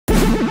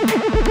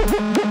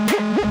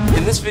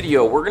this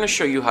video, we're going to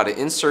show you how to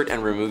insert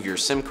and remove your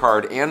SIM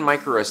card and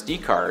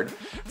microSD card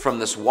from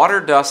this water,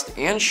 dust,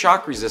 and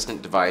shock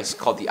resistant device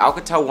called the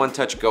Alcatel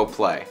ONETOUCH Go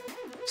Play.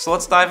 So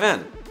let's dive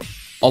in.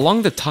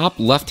 Along the top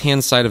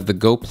left-hand side of the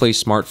Go Play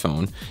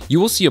smartphone, you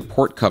will see a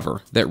port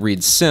cover that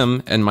reads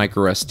SIM and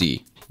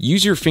microSD.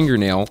 Use your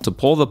fingernail to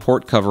pull the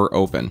port cover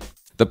open.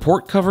 The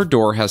port cover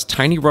door has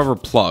tiny rubber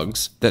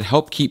plugs that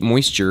help keep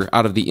moisture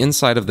out of the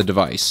inside of the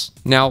device.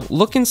 Now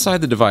look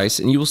inside the device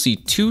and you will see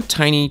two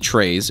tiny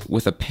trays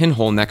with a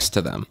pinhole next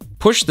to them.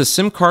 Push the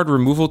SIM card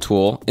removal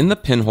tool in the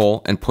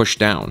pinhole and push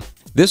down.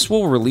 This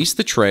will release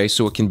the tray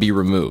so it can be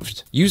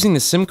removed. Using the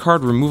SIM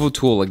card removal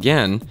tool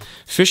again,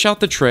 fish out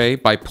the tray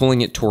by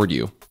pulling it toward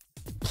you.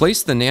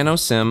 Place the nano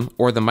SIM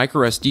or the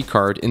microSD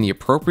card in the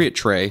appropriate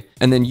tray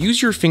and then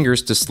use your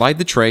fingers to slide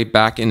the tray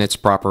back in its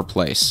proper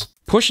place.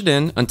 Push it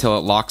in until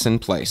it locks in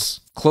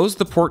place. Close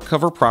the port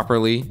cover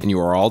properly and you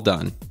are all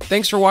done.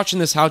 Thanks for watching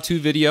this how-to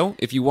video.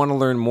 If you want to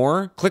learn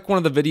more, click one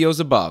of the videos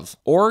above,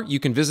 or you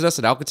can visit us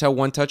at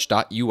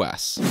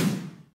alcatelonetouch.us.